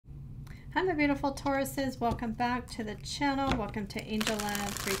Hi, my beautiful Tauruses. Welcome back to the channel. Welcome to Angel Love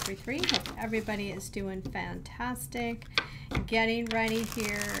 333. Hope everybody is doing fantastic. Getting ready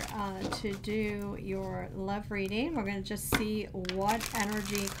here to do your love reading. We're going to just see what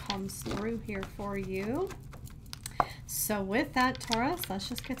energy comes through here for you. So with that, Taurus, let's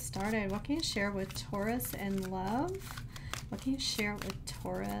just get started. What can you share with Taurus in love? What can you share with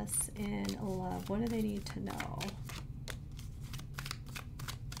Taurus in love? What do they need to know?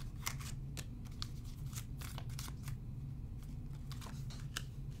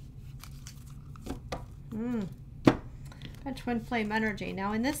 A twin flame energy.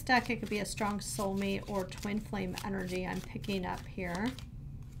 Now in this deck, it could be a strong soulmate or twin flame energy I'm picking up here.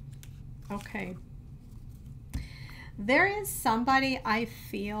 Okay. There is somebody I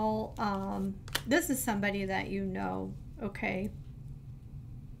feel, this is somebody that you know, okay?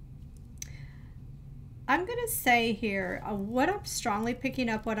 I'm going to say here, what I'm strongly picking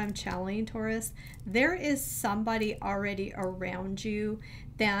up, what I'm channeling, Taurus, there is somebody already around you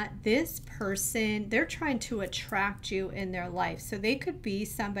that this person, they're trying to attract you in their life. So they could be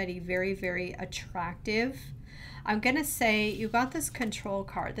somebody very, very attractive. I'm going to say you got this control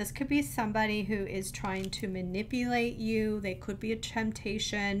card. This could be somebody who is trying to manipulate you. They could be a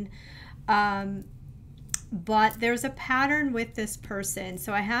temptation. But there's a pattern with this person.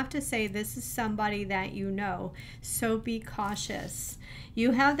 So I have to say this is somebody that you know. So be cautious.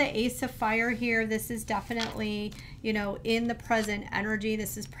 You have the Ace of Fire here. This is definitely, you know, in the present energy.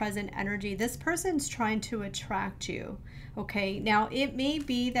 This is present energy. This person's trying to attract you. Okay, now it may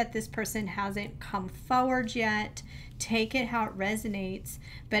be that this person hasn't come forward yet. Take it how it resonates.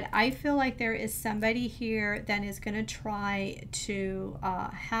 But I feel like there is somebody here that is going to try to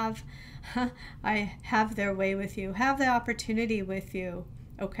have their way with you, have the opportunity with you.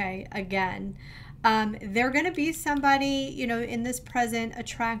 Okay, again, they're going to be somebody, you know, in this present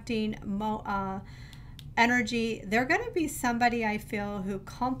attracting energy. They're going to be somebody I feel who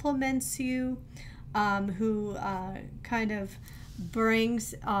compliments you, who kind of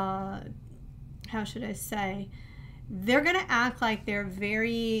brings, how should I say, they're going to act like they're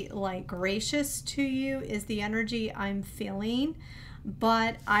very like gracious to you is the energy I'm feeling.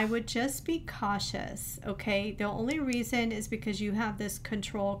 But I would just be cautious, okay? The only reason is because you have this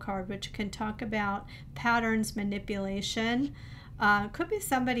control card, which can talk about patterns, manipulation. Could be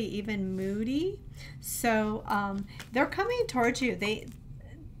somebody even moody. So they're coming towards you.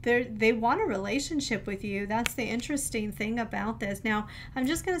 They want a relationship with you. That's the interesting thing about this. Now, I'm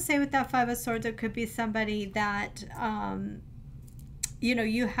just going to say with that Five of Swords, it could be somebody that, you know,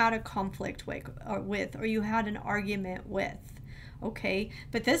 you had a conflict with, or you had an argument with. Okay,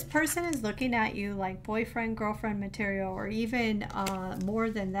 but this person is looking at you like boyfriend, girlfriend material, or even more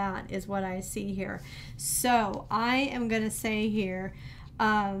than that is what I see here. So I am going to say here,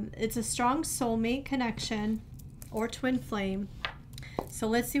 it's a strong soulmate connection or twin flame. So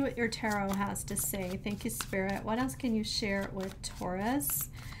let's see what your tarot has to say. Thank you, Spirit. What else can you share with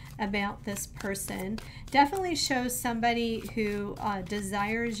Taurus about this person? Definitely shows somebody who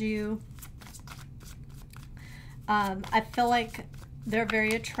desires you. I feel like they're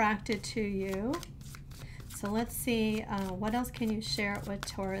very attracted to you. So let's see, what else can you share with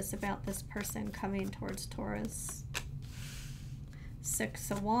Taurus about this person coming towards Taurus?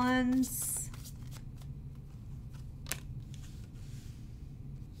 Six of Wands.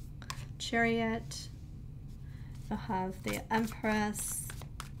 Chariot. You'll have the Empress.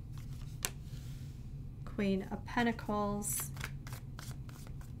 Queen of Pentacles.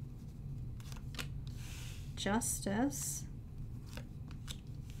 Justice,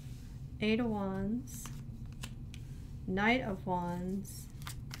 Eight of Wands, Knight of Wands.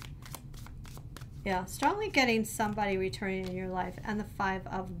 Yeah, strongly getting somebody returning in your life, and the Five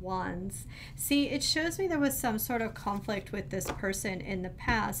of Wands. See, it shows me there was some sort of conflict with this person in the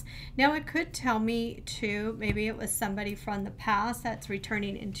past. Now, it could tell me, too, maybe it was somebody from the past that's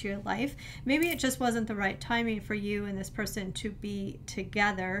returning into your life. Maybe it just wasn't the right timing for you and this person to be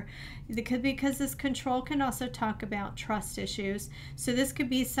together. It could be because this control can also talk about trust issues. So this could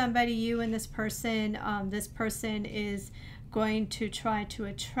be somebody, you and this person is going to try to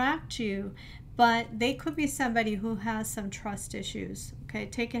attract you, but they could be somebody who has some trust issues. Okay,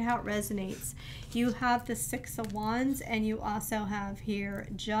 take it how it resonates. You have the Six of Wands, and you also have here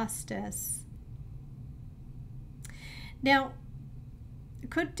Justice. Now,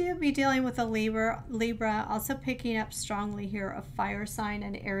 could be dealing with a Libra, also picking up strongly here a fire sign,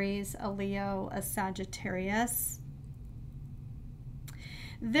 an Aries, a Leo, a Sagittarius.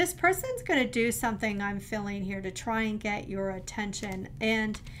 This person's going to do something I'm feeling here to try and get your attention,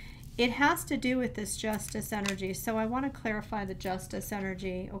 and It has to do with this justice energy. So I want to clarify the justice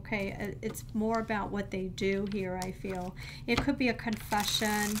energy. Okay, it's more about what they do here, I feel. It could be a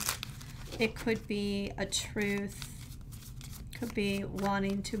confession. It could be a truth. Could be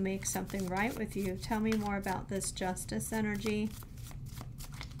wanting to make something right with you. Tell me more about this justice energy.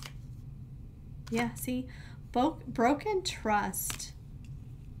 Yeah, see, broken trust.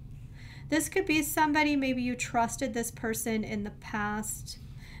 This could be somebody, maybe you trusted this person in the past.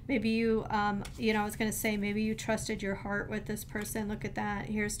 Maybe you, you know, I was going to say, maybe you trusted your heart with this person. Look at that.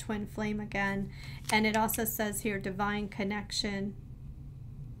 Here's twin flame again. And it also says here, divine connection.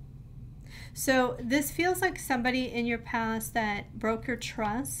 So this feels like somebody in your past that broke your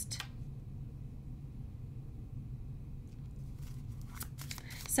trust.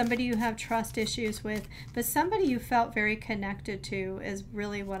 Somebody you have trust issues with, but somebody you felt very connected to is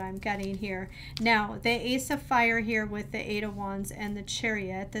really what I'm getting here. Now, the Ace of Fire here with the Eight of Wands and the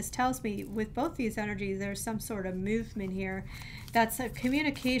Chariot, this tells me with both these energies, there's some sort of movement here. That's a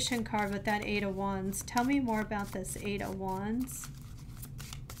communication card with that Eight of Wands. Tell me more about this Eight of Wands.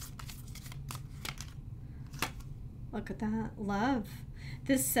 Look at that, love.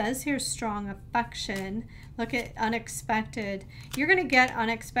 This says here strong affection. Look at unexpected. You're going to get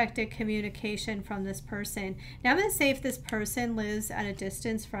unexpected communication from this person. Now I'm going to say if this person lives at a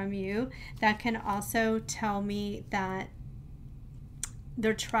distance from you, that can also tell me that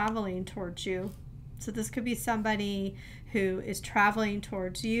they're traveling towards you. So this could be somebody who is traveling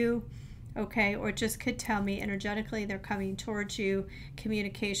towards you. Okay, or it just could tell me energetically they're coming towards you.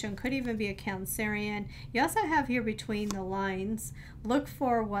 Communication could even be a Cancerian. You also have here between the lines, look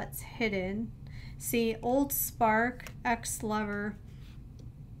for what's hidden. See, old spark, ex-lover.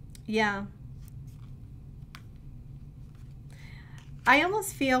 Yeah. I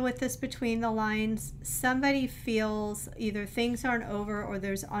almost feel with this between the lines, somebody feels either things aren't over or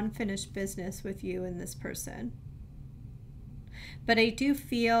there's unfinished business with you and this person. But I do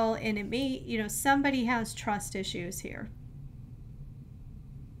feel, and it may, you know, somebody has trust issues here,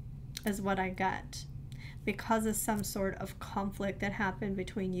 is what I get, because of some sort of conflict that happened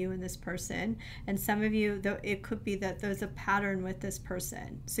between you and this person. And some of you, though, it could be that there's a pattern with this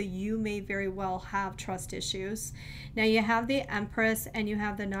person. So you may very well have trust issues. Now you have the Empress and you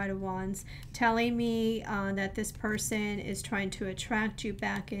have the Knight of Wands telling me that this person is trying to attract you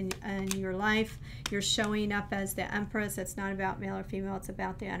back in your life. You're showing up as the Empress. It's not about male or female. It's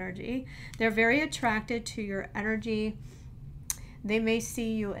about the energy. They're very attracted to your energy. They may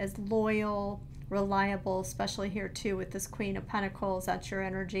see you as loyal, reliable, especially here too with this Queen of Pentacles. That's your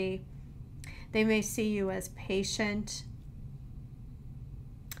energy. They may see you as patient,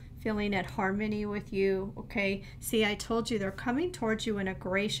 feeling at harmony with you. Okay, see, I told you they're coming towards you in a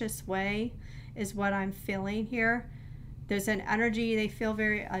gracious way is what I'm feeling here. There's an energy, they feel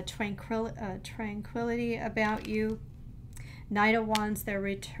very tranquility about you. Knight of Wands, they're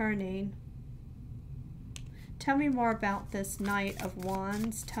returning. Tell me more about this Knight of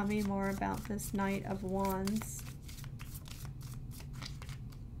Wands. Tell me more about this Knight of Wands.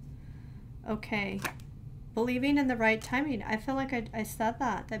 Okay. Believing in the right timing. I feel like I said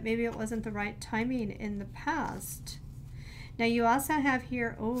that maybe it wasn't the right timing in the past. Now you also have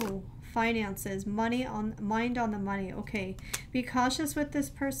here, oh, finances, money on, mind on the money. Okay. Be cautious with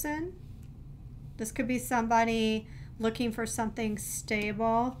this person. This could be somebody looking for something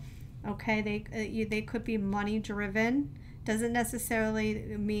stable. Okay, they could be money driven. Doesn't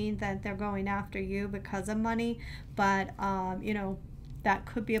necessarily mean that they're going after you because of money, but you know, that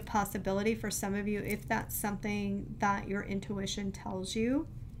could be a possibility for some of you if that's something that your intuition tells you.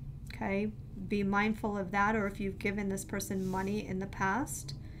 Okay, be mindful of that, or if you've given this person money in the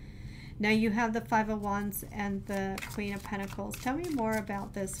past. Now you have the Five of Wands and the Queen of Pentacles. Tell me more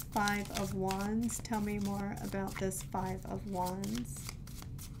about this Five of Wands. Tell me more about this Five of Wands.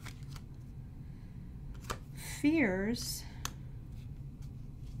 Fears.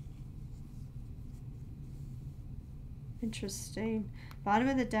 Interesting. Bottom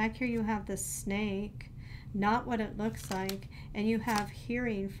of the deck here you have the snake, not what it looks like, and you have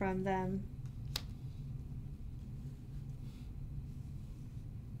hearing from them.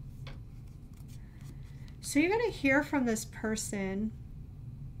 So you're going to hear from this person.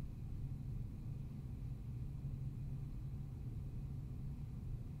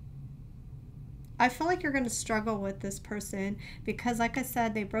 I feel like you're going to struggle with this person because, like I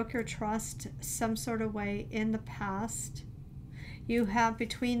said, they broke your trust some sort of way in the past. You have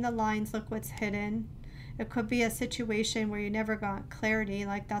between the lines, look what's hidden. It could be a situation where you never got clarity.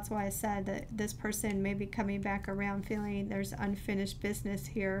 Like that's why I said that this person may be coming back around feeling there's unfinished business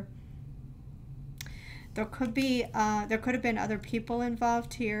here. There could be, there could have been other people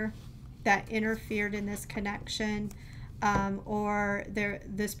involved here. that interfered in this connection, or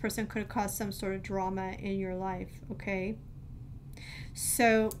this person could have caused some sort of drama in your life, okay?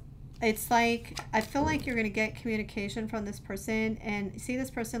 So it's like, I feel like you're going to get communication from this person, and see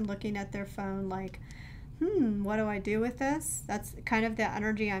this person looking at their phone like, what do I do with this? That's kind of the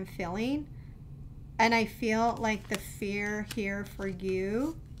energy I'm feeling. And I feel like the fear here for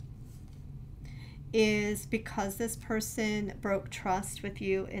you is because this person broke trust with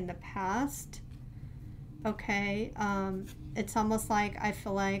you in the past. Okay, it's almost like I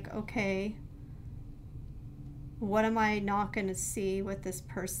feel like, okay, what am I not going to see with this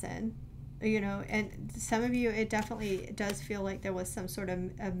person? You know, and some of you, it definitely does feel like there was some sort of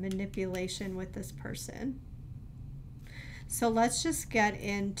manipulation with this person. So let's just get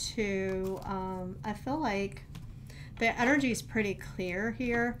into, I feel like the energy is pretty clear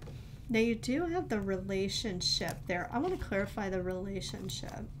here. Now you do have the relationship there. I want to clarify the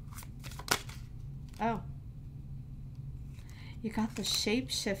relationship. Oh. You got the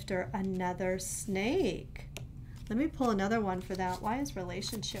shapeshifter, another snake. Let me pull another one for that. Why is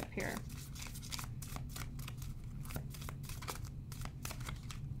relationship here?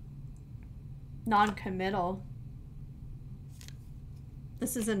 Non-committal.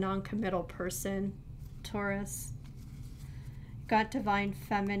 This is a non-committal person, Taurus. Got divine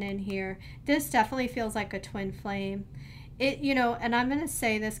feminine here. This definitely feels like a twin flame. It, you know, and I'm going to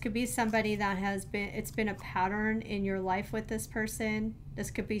say this could be somebody that has been, it's been a pattern in your life with this person.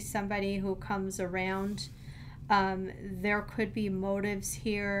 This could be somebody who comes around. There could be motives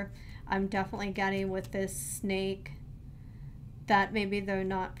here. I'm definitely getting with this snake that maybe they're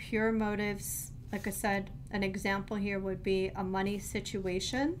not pure motives. Like I said, an example here would be a money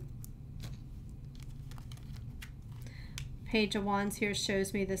situation. Page of Wands here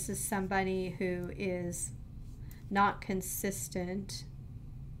shows me this is somebody who is not consistent.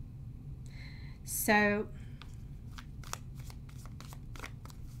 So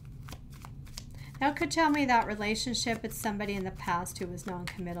now could tell me that relationship, it's somebody in the past who was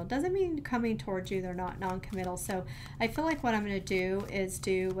non-committal. Doesn't mean coming towards you they're not non-committal. So I feel like what I'm going to do is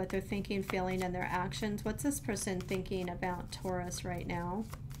do what they're thinking, feeling, and their actions. What's this person thinking about Taurus right now?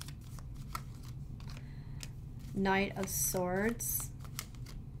 Knight of Swords,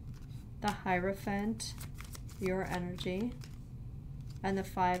 the Hierophant, your energy, and the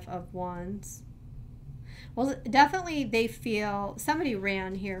Five of Wands. Well, definitely they feel somebody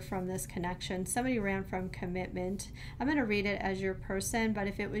ran here from this connection. Somebody ran from commitment. I'm going to read it as your person, but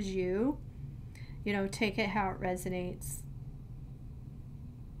if it was you, you know, take it how it resonates.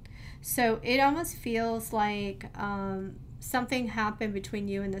 So it almost feels like something happened between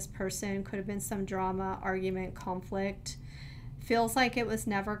you and this person. Could have been some drama, argument, conflict. Feels like it was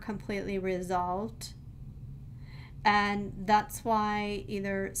never completely resolved. And that's why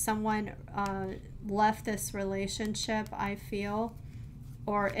either someone left this relationship, I feel,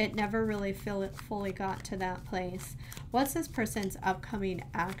 or it never really fully got to that place. What's this person's upcoming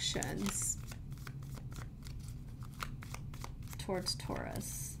actions towards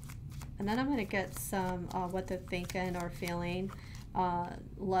Taurus? And then I'm going to get some what they're thinking or feeling,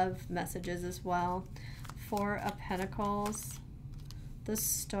 love messages as well. Four of Pentacles, the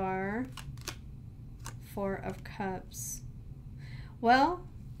Star, Four of Cups. Well,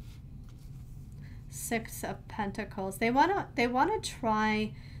 Six of Pentacles. They want to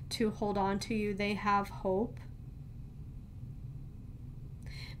try to hold on to you. They have hope.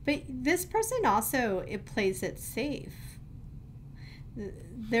 But this person also, it plays it safe.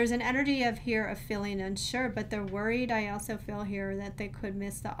 There's an energy of here of feeling unsure, but they're worried. I also feel here that they could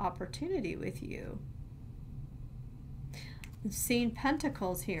miss the opportunity with you. I'm seeing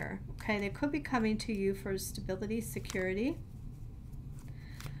Pentacles here. Okay, they could be coming to you for stability, security.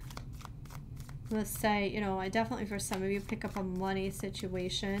 Let's say, you know, I definitely, for some of you, pick up a money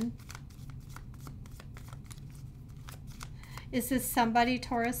situation. Is this somebody,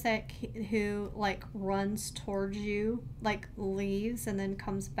 Taurus, who like runs towards you, like leaves and then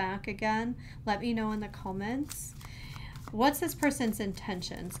comes back again? Let me know in the comments. What's this person's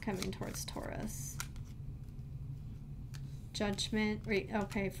intentions coming towards Taurus? Judgment.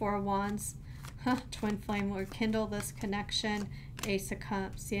 Okay, Four of Wands. Twin flame will rekindle this connection. Ace of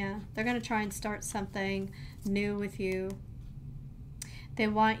Cups. Yeah, they're going to try and start something new with you. They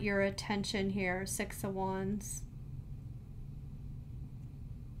want your attention here. Six of Wands.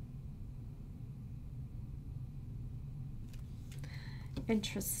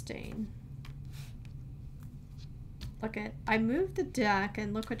 Interesting. Look at, I moved the deck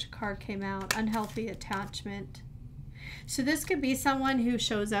and look which card came out. Unhealthy attachment. So this could be someone who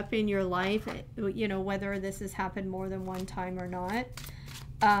shows up in your life, you know, whether this has happened more than one time or not.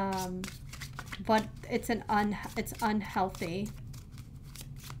 But it's unhealthy.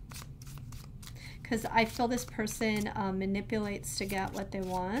 Because I feel this person manipulates to get what they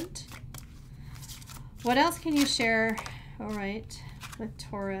want. What else can you share? All right, with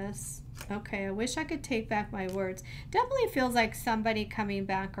Taurus. Okay, I wish I could take back my words. Definitely feels like somebody coming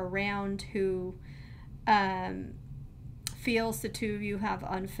back around who feels the two of you have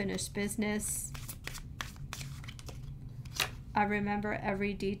unfinished business. I remember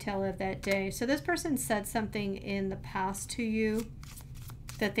every detail of that day. So this person said something in the past to you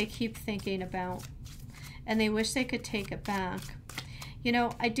that they keep thinking about, and they wish they could take it back. You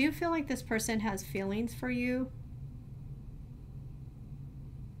know, I do feel like this person has feelings for you.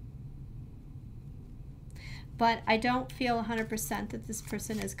 But I don't feel 100% that this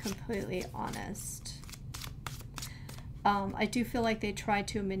person is completely honest. I do feel like they try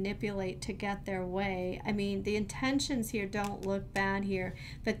to manipulate to get their way. I mean, the intentions here don't look bad here,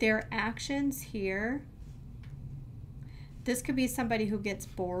 but their actions here, this could be somebody who gets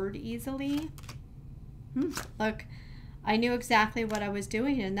bored easily. Look, I knew exactly what I was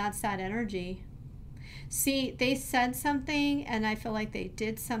doing, and that's that energy. See, they said something, and I feel like they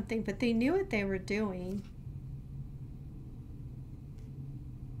did something, but they knew what they were doing.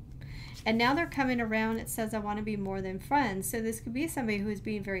 And now they're coming around. It says, I want to be more than friends. So this could be somebody who's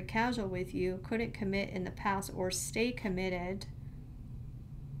being very casual with you, couldn't commit in the past or stay committed.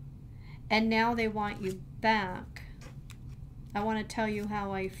 And now they want you back. I want to tell you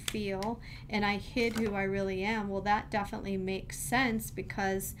how I feel, and I hid who I really am. Well, that definitely makes sense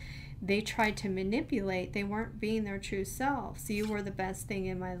because they tried to manipulate. They weren't being their true selves. So you were the best thing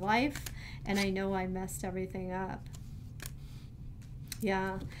in my life, and I know I messed everything up.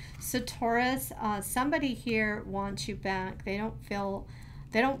 Yeah. So Taurus, somebody here wants you back. They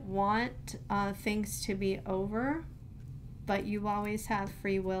don't want things to be over, but you always have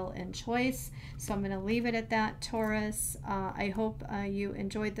free will and choice. So I'm going to leave it at that, Taurus. I hope you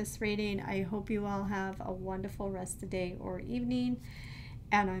enjoyed this reading. I hope you all have a wonderful rest of the day or evening.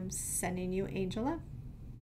 And I'm sending you angel love.